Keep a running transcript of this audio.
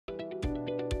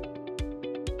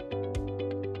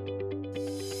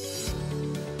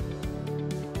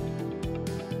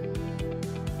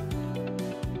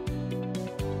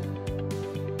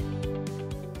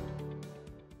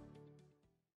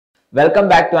Welcome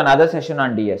back to another session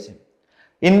on DSA.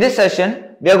 In this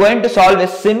session, we are going to solve a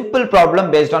simple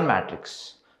problem based on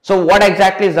matrix. So what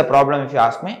exactly is the problem if you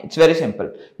ask me? It's very simple.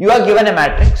 You are given a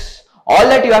matrix. All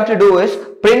that you have to do is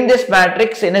print this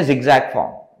matrix in a zigzag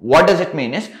form. What does it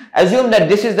mean is, assume that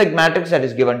this is the matrix that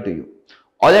is given to you.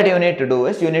 All that you need to do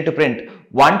is, you need to print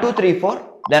 1, 2, 3,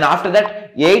 4, then after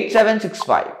that 8, 7, 6,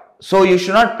 5. So you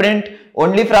should not print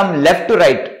only from left to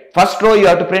right. First row you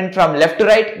have to print from left to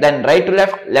right, then right to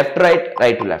left, left to right,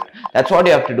 right to left. That's what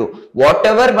you have to do.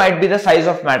 Whatever might be the size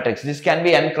of matrix, this can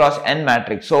be n cross n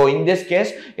matrix. So in this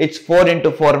case, it's 4 into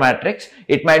 4 matrix.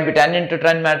 It might be 10 into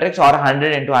 10 matrix or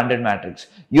 100 into 100 matrix.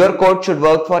 Your code should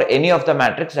work for any of the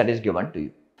matrix that is given to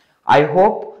you. I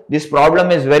hope this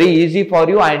problem is very easy for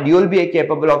you and you will be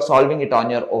capable of solving it on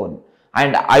your own.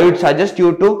 And I would suggest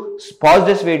you to pause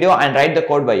this video and write the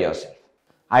code by yourself.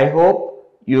 I hope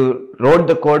you wrote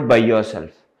the code by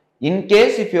yourself. In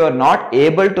case if you are not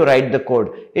able to write the code,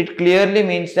 it clearly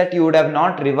means that you would have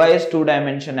not revised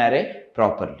two-dimension array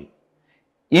properly.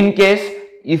 In case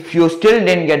if you still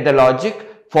didn't get the logic,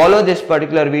 follow this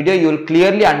particular video, you will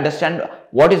clearly understand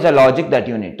what is the logic that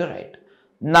you need to write.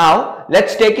 Now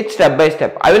let's take it step by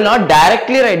step. I will not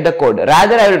directly write the code,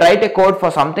 rather I will write a code for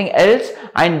something else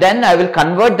and then I will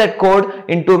convert that code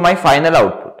into my final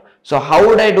output. So how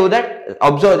would I do that?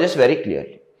 Observe this very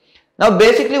clearly. Now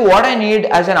basically what I need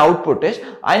as an output is,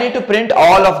 I need to print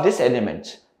all of these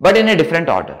elements but in a different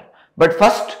order. But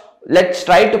first let's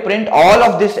try to print all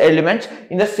of these elements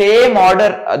in the same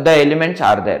order the elements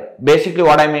are there. Basically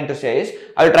what I mean to say is,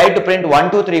 I will try to print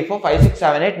 1, 2, 3, 4, 5, 6,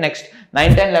 7, 8, next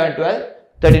 9, 10, 11, 12,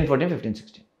 13, 14, 15,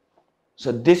 16.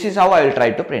 So this is how I will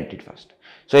try to print it first.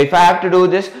 So if I have to do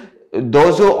this,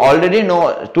 those who already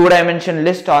know two-dimension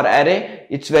list or array,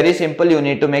 it's very simple. You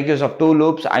need to make use of two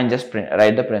loops and just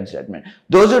write the print statement.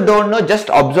 Those who don't know, just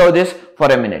observe this for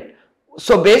a minute.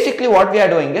 So basically what we are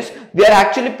doing is, we are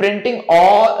actually printing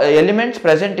all elements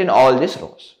present in all these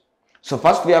rows. So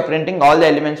first we are printing all the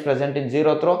elements present in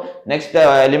 0th row, next the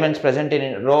elements present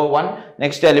in row 1,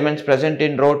 next elements present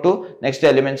in row 2, next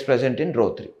elements present in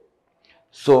row 3.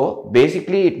 So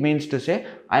basically it means to say,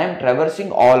 I am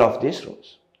traversing all of these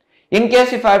rows. In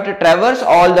case if I have to traverse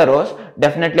all the rows,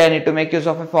 definitely I need to make use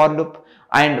of a for loop,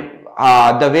 and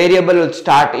the variable will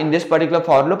start in this particular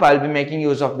for loop. I will be making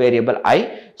use of variable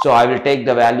I. So I will take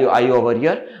the value I over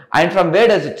here, and from where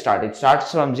does it start? It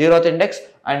starts from 0th index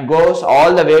and goes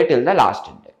all the way till the last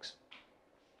index.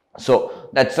 So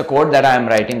that's the code that I am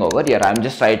writing over here. I am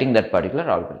just writing that particular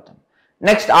algorithm.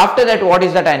 Next, after that, what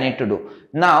is that I need to do?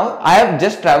 Now I have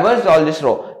just traversed all this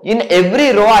row. In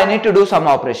every row I need to do some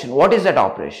operation. What is that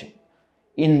operation?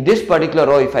 In this particular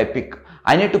row, if I pick,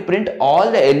 I need to print all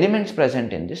the elements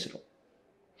present in this row.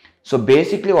 So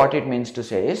basically what it means to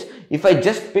say is, if I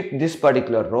just pick this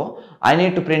particular row, I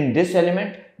need to print this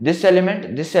element, this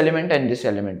element, this element and this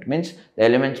element, means the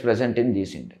elements present in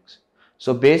this index.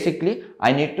 So basically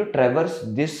I need to traverse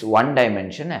this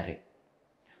one-dimension array.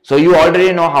 So you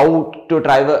already know how to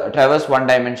traverse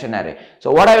one-dimension array.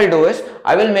 So what I will do is,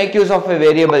 I will make use of a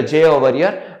variable j over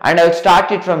here and I will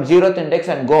start it from 0th index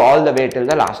and go all the way till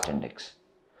the last index.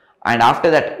 And after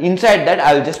that, inside that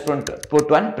I will just put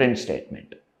one print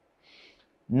statement.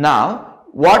 Now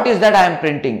what is that I am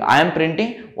printing? I am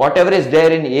printing whatever is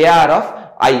there in AR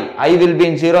of I. I will be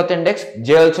in 0th index,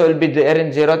 j also will be there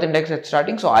in 0th index at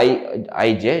starting. So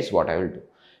ij is what I will do.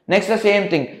 Next the same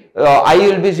thing, I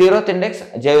will be 0th index,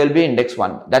 j will be index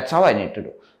 1. That's how I need to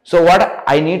do. So what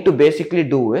I need to basically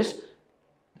do is,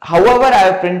 however I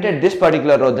have printed this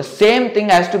particular row, the same thing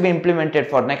has to be implemented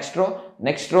for next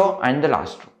row and the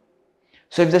last row.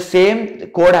 So if the same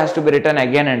code has to be written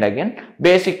again and again,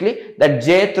 basically that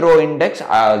jth row index,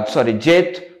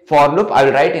 jth for loop I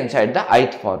will write inside the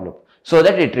ith for loop, so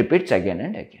that it repeats again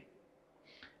and again.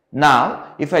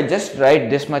 Now if I just write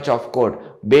this much of code,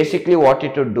 basically what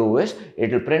it will do is,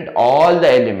 it will print all the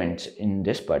elements in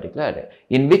this particular array.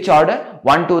 In which order?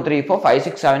 1, 2, 3, 4, 5,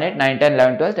 6, 7, 8, 9, 10,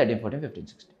 11, 12, 13, 14, 15,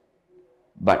 16.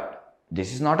 But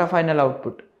this is not a final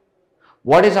output.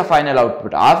 What is a final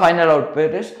output? Our final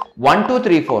output is 1, 2,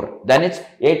 3, 4, then it's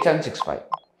 8, 7, 6, 5.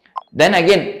 Then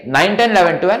again 9, 10,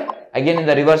 11, 12, again in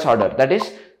the reverse order, that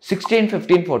is 16,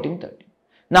 15, 14, 13.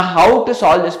 Now how to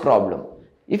solve this problem?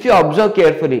 If you observe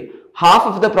carefully, half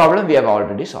of the problem we have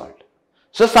already solved.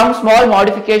 So some small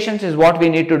modifications is what we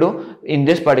need to do in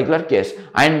this particular case,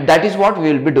 and that is what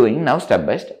we will be doing now step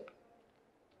by step.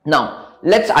 Now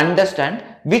let's understand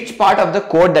which part of the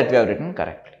code that we have written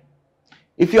correctly.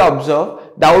 If you observe,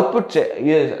 the output,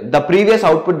 the previous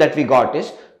output that we got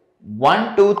is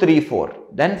 1, 2, 3, 4,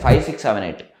 then 5, 6, 7,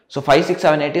 8. So 5, 6,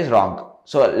 7, 8 is wrong.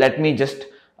 So let me just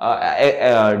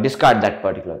discard that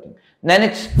particular thing. Then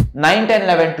it's 9, 10,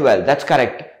 11, 12. That's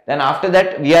correct. Then after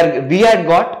that, we had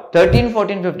got 13,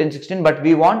 14, 15, 16, but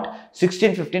we want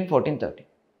 16, 15, 14, 13.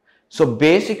 So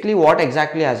basically what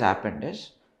exactly has happened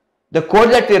is, the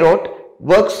code that we wrote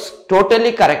works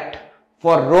totally correct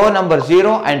for row number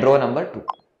 0 and row number 2.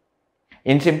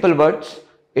 In simple words,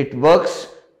 it works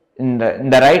in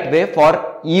the right way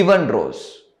for even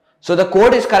rows. So the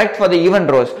code is correct for the even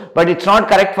rows, but it's not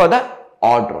correct for the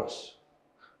odd rows.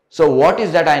 So what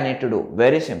is that I need to do?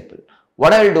 Very simple.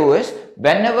 What I will do is,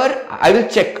 whenever I will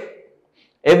check,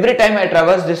 every time I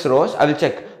traverse this rows, I will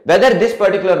check whether this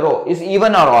particular row is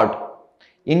even or odd.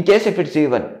 In case if it's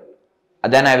even,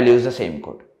 then I will use the same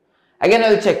code. Again,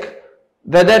 I will check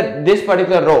whether this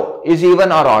particular row is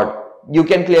even or odd. You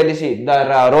can clearly see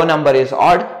the row number is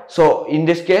odd. So in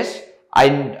this case,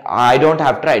 I don't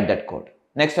have to write that code.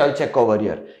 Next, I will check over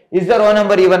here. Is the row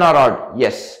number even or odd?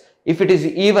 Yes. If it is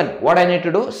even, what I need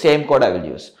to do? Same code I will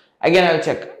use. Again, I will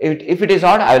check. If it is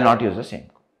odd, I will not use the same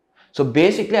code. So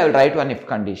basically, I will write one if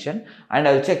condition and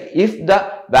I will check if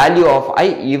the value of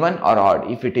I even or odd.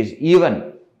 If it is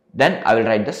even, then I will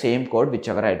write the same code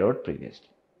whichever I wrote previously.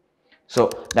 So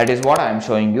that is what I am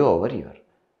showing you over here.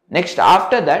 Next,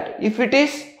 after that, if it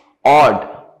is odd,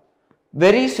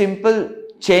 very simple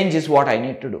change is what I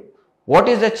need to do. What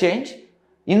is the change?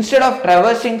 Instead of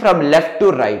traversing from left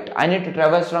to right, I need to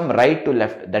traverse from right to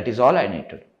left. That is all I need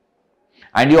to do.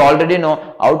 And you already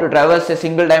know how to traverse a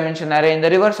single dimension array in the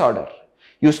reverse order.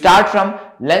 You start from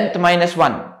length minus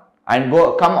 1 and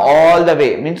come all the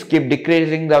way, means keep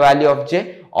decreasing the value of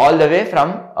j all the way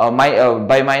from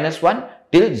by minus 1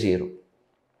 till 0.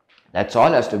 That's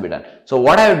all has to be done. So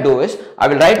what I will do is, I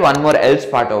will write one more else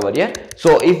part over here.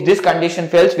 So if this condition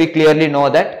fails, we clearly know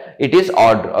that it is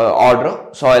odd row.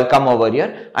 So I will come over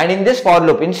here, and in this for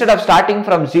loop, instead of starting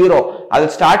from 0, I will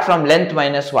start from length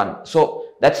minus 1. So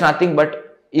that's nothing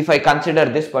but, if I consider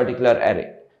this particular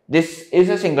array, this is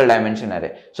a single dimension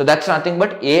array. So that's nothing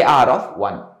but AR of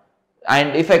 1.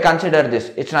 And if I consider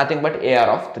this, it's nothing but AR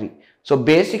of 3. So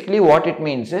basically what it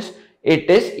means is, it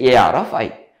is AR of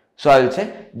I. So I will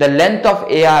say the length of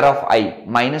AR of I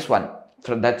minus 1.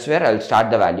 So that's where I will start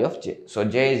the value of j. So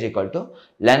j is equal to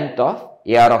length of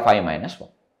AR of I minus 1.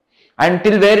 And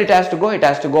till where it has to go? It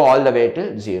has to go all the way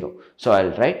till 0. So I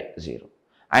will write 0.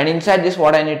 And inside this,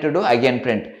 what I need to do? Again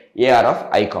print AR of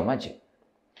I comma j.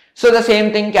 So the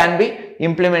same thing can be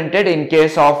implemented in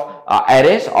case of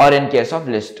arrays or in case of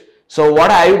list. So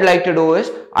what I would like to do is,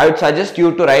 I would suggest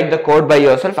you to write the code by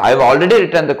yourself. I have already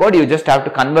written the code. You just have to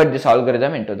convert this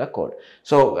algorithm into the code.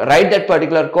 So write that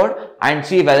particular code and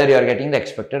see whether you are getting the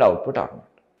expected output or not.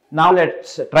 Now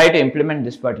let's try to implement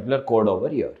this particular code over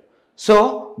here.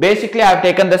 So basically I have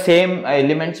taken the same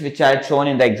elements which I had shown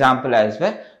in the example as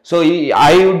well. So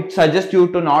I would suggest you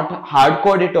to not hard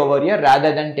code it over here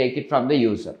rather than take it from the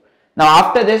user. Now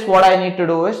after this, what I need to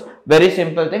do is very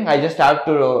simple thing. I just have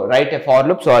to write a for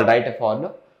loop. So I'll write a for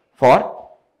loop for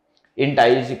int I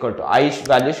is equal to, I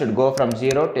value should go from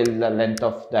 0 till the length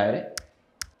of the array.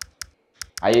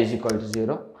 I is equal to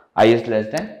 0. I is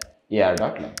less than AR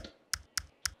dot length.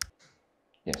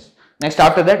 Yes. Next,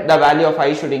 after that, the value of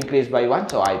I should increase by 1.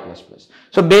 So I plus plus.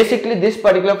 So basically this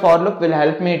particular for loop will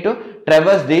help me to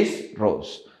traverse these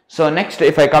rows. So next,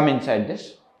 if I come inside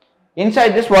this,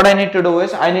 what I need to do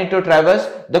is, I need to traverse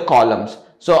the columns.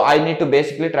 So I need to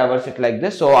basically traverse it like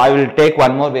this. So I will take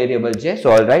one more variable j.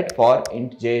 So I'll write for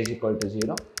int j is equal to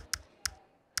 0.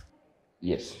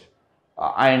 Yes.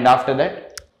 And after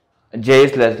that, j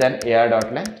is less than AR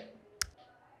dot length.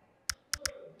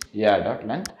 AR dot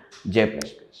length j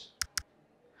plus plus.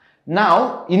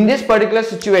 Now in this particular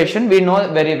situation, we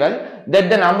know very well that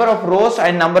the number of rows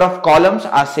and number of columns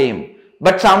are same.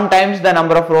 But sometimes the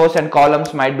number of rows and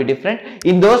columns might be different.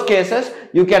 In those cases,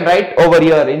 you can write over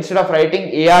here, instead of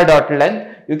writing AR dot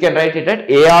length, you can write it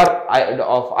at AR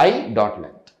of I dot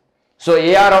length. So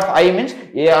AR of I means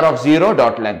AR of 0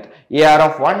 dot length, AR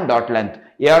of 1 dot length,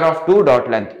 AR of 2 dot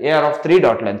length, AR of 3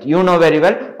 dot length. You know very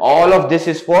well, all of this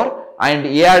is 4 and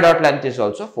AR dot length is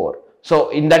also 4. So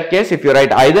in that case, if you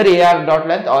write either AR dot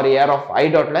length or AR of I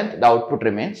dot length, the output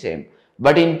remains same.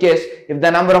 But in case if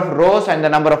the number of rows and the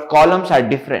number of columns are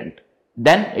different,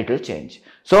 then it will change.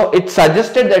 So it's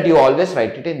suggested that you always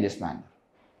write it in this manner.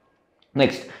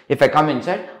 Next, if I come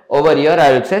inside, over here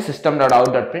I will say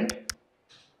system.out.print.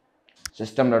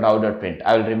 System.out.print.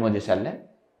 I will remove this ln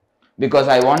because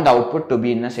I want the output to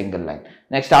be in a single line.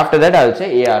 Next, after that I will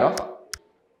say AR of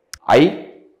I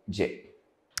j.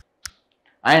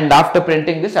 And after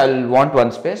printing this, I will want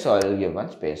one space, so I will give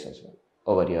one space as well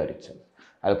over here itself.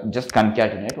 I will just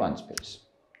concatenate one space.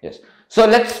 Yes. So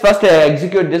let's first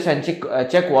execute this and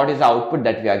check what is the output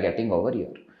that we are getting over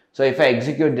here. So if I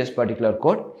execute this particular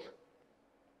code,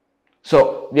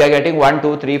 so we are getting 1,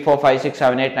 2, 3, 4, 5, 6,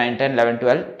 7, 8, 9, 10, 11,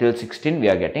 12 till 16 we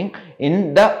are getting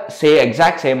in the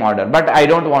exact same order. But I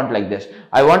don't want like this.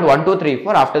 I want 1, 2, 3,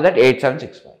 4, after that 8, 7,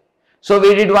 6, 5. So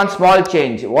we did one small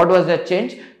change. What was that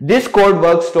change? This code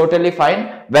works totally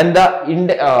fine when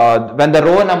the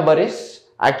row number is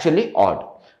actually odd.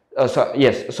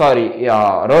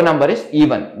 Row number is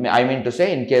even. I mean to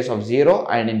say in case of 0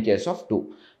 and in case of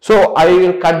 2. So I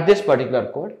will cut this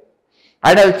particular code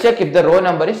and I will check if the row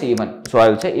number is even. So I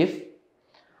will say if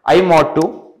I mod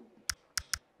 2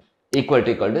 equal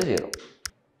to 0.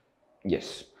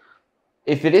 Yes.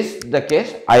 If it is the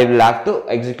case, I will have to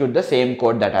execute the same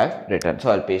code that I have written. So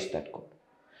I will paste that code.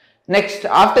 Next,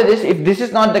 after this, if this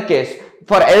is not the case,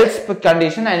 for else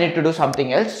condition, I need to do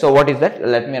something else. So what is that?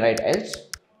 Let me write else.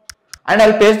 And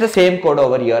I will paste the same code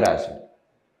over here as well.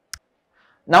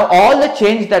 Now all the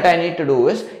change that I need to do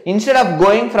is, instead of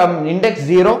going from index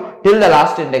 0 till the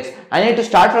last index, I need to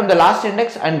start from the last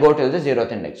index and go till the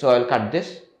 0th index. So I will cut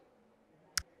this.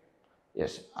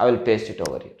 Yes, I will paste it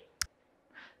over here.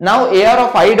 Now AR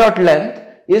of I dot length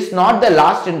is not the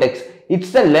last index, it's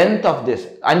the length of this,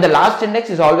 and the last index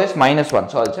is always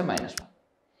 -1. So I will say -1.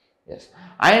 Yes,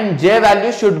 and j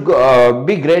value should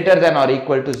be greater than or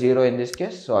equal to 0 in this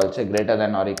case. So I will say greater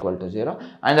than or equal to 0,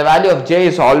 and the value of j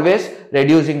is always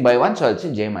reducing by 1. So I will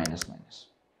say j minus minus.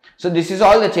 So this is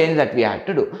all the change that we had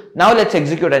to do. Now let's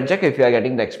execute and check if we are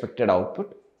getting the expected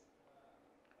output.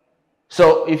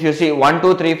 So if you see 1,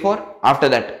 2, 3, 4, after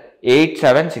that 8,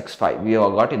 7, 6, 5 we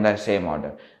have got in the same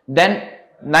order, then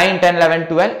 9, 10, 11,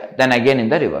 12, then again in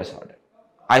the reverse order.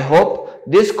 I hope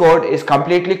this code is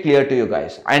completely clear to you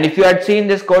guys, and if you had seen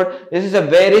this code, this is a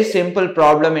very simple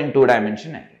problem in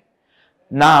 2-dimension array.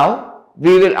 Now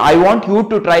I want you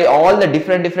to try all the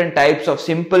different types of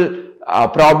simple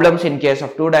problems in case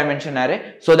of 2-dimension array,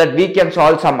 so that we can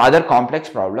solve some other complex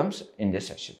problems in this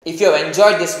session. If you have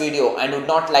enjoyed this video and would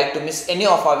not like to miss any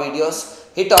of our videos,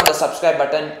 hit on the subscribe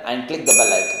button and click the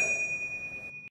bell icon.